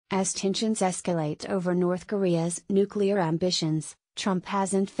As tensions escalate over North Korea's nuclear ambitions, Trump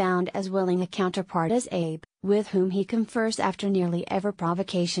hasn't found as willing a counterpart as Abe, with whom he confers after nearly every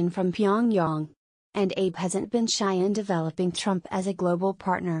provocation from Pyongyang. And Abe hasn't been shy in developing Trump as a global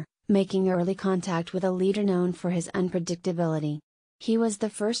partner, making early contact with a leader known for his unpredictability. He was the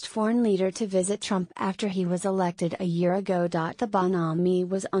first foreign leader to visit Trump after he was elected a year ago. The bonhomie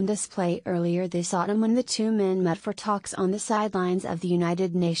was on display earlier this autumn when the two men met for talks on the sidelines of the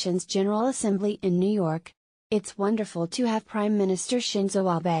United Nations General Assembly in New York. "It's wonderful to have Prime Minister Shinzo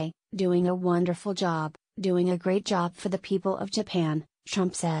Abe, doing a wonderful job, doing a great job for the people of Japan,"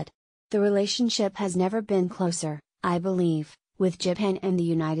 Trump said. "The relationship has never been closer, I believe, with Japan and the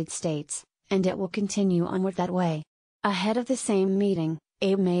United States, and it will continue onward that way." Ahead of the same meeting,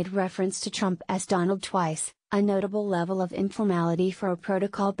 Abe made reference to Trump as Donald twice, a notable level of informality for a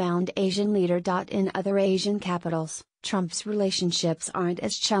protocol-bound Asian leader. In other Asian capitals, Trump's relationships aren't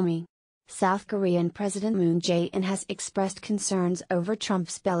as chummy. South Korean President Moon Jae-in has expressed concerns over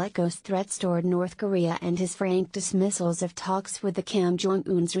Trump's bellicose threats toward North Korea and his frank dismissals of talks with the Kim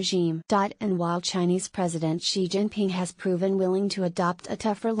Jong-un's regime. And while Chinese President Xi Jinping has proven willing to adopt a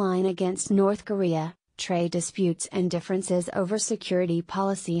tougher line against North Korea, trade disputes and differences over security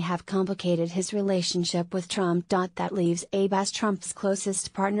policy have complicated his relationship with Trump. That leaves Abe as Trump's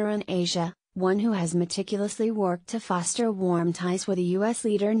closest partner in Asia, one who has meticulously worked to foster warm ties with a U.S.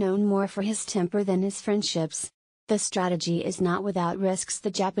 leader known more for his temper than his friendships. The strategy is not without risks.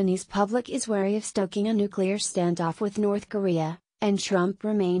 The Japanese public is wary of stoking a nuclear standoff with North Korea, and Trump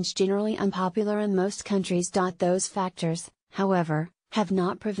remains generally unpopular in most countries. Those factors, however, have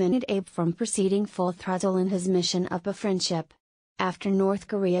not prevented Abe from proceeding full throttle in his mission of a friendship. After North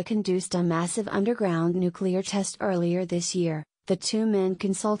Korea conducted a massive underground nuclear test earlier this year, the two men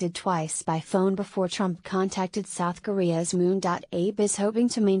consulted twice by phone before Trump contacted South Korea's Moon. Abe is hoping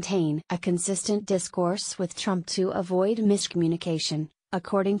to maintain a consistent discourse with Trump to avoid miscommunication,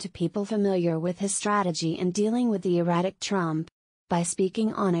 according to people familiar with his strategy in dealing with the erratic Trump. By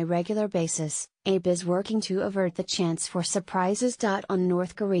speaking on a regular basis, Abe is working to avert the chance for surprises. On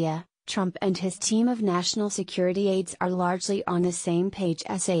North Korea, Trump and his team of national security aides are largely on the same page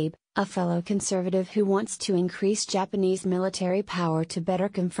as Abe, a fellow conservative who wants to increase Japanese military power to better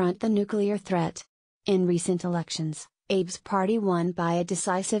confront the nuclear threat. In recent elections, Abe's party won by a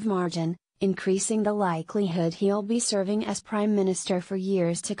decisive margin, increasing the likelihood he'll be serving as prime minister for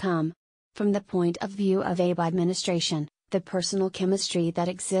years to come. From the point of view of Abe administration, the personal chemistry that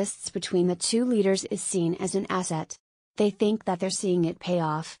exists between the two leaders is seen as an asset. "They think that they're seeing it pay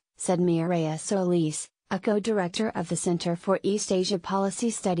off," said Mireya Solis, a co-director of the Center for East Asia Policy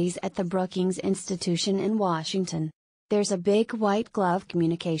Studies at the Brookings Institution in Washington. "There's a big white glove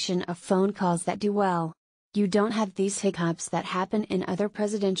communication of phone calls that do well. You don't have these hiccups that happen in other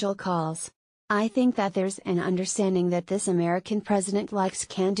presidential calls. I think that there's an understanding that this American president likes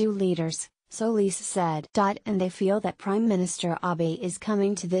can-do leaders," Solis said. "And they feel that Prime Minister Abe is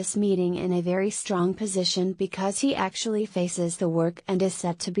coming to this meeting in a very strong position because he actually faces the work and is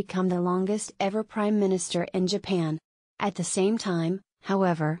set to become the longest ever Prime Minister in Japan." At the same time,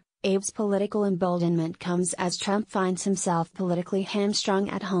 however, Abe's political emboldenment comes as Trump finds himself politically hamstrung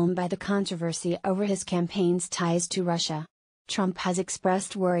at home by the controversy over his campaign's ties to Russia. Trump has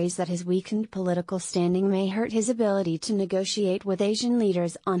expressed worries that his weakened political standing may hurt his ability to negotiate with Asian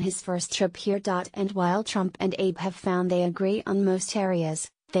leaders on his first trip here. And while Trump and Abe have found they agree on most areas,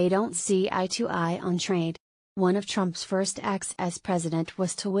 they don't see eye to eye on trade. One of Trump's first acts as president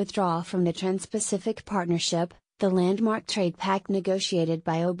was to withdraw from the Trans-Pacific Partnership, the landmark trade pact negotiated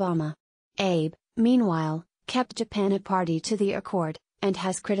by Obama. Abe, meanwhile, kept Japan a party to the accord, and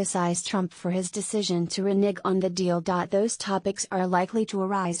has criticized Trump for his decision to renege on the deal. Those topics are likely to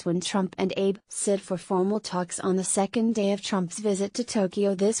arise when Trump and Abe sit for formal talks on the second day of Trump's visit to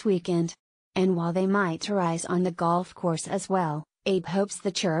Tokyo this weekend. And while they might arise on the golf course as well, Abe hopes the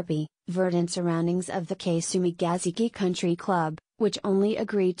chirpy, verdant surroundings of the Kasumi-Gaziki Country Club, which only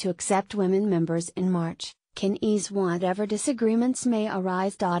agreed to accept women members in March, can ease whatever disagreements may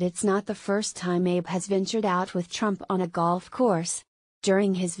arise. It's not the first time Abe has ventured out with Trump on a golf course.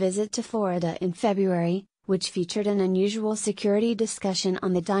 During his visit to Florida in February, which featured an unusual security discussion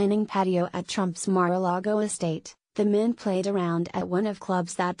on the dining patio at Trump's Mar-a-Lago estate, the men played around at one of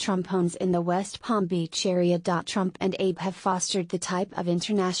clubs that Trump owns in the West Palm Beach area. Trump and Abe have fostered the type of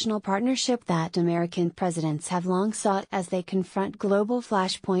international partnership that American presidents have long sought as they confront global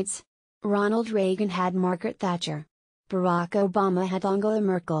flashpoints. Ronald Reagan had Margaret Thatcher. Barack Obama had Angela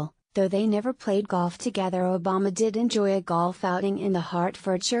Merkel. Though they never played golf together, Obama did enjoy a golf outing in the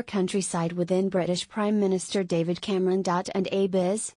Hertfordshire countryside with then British Prime Minister David Cameron. And Abe is,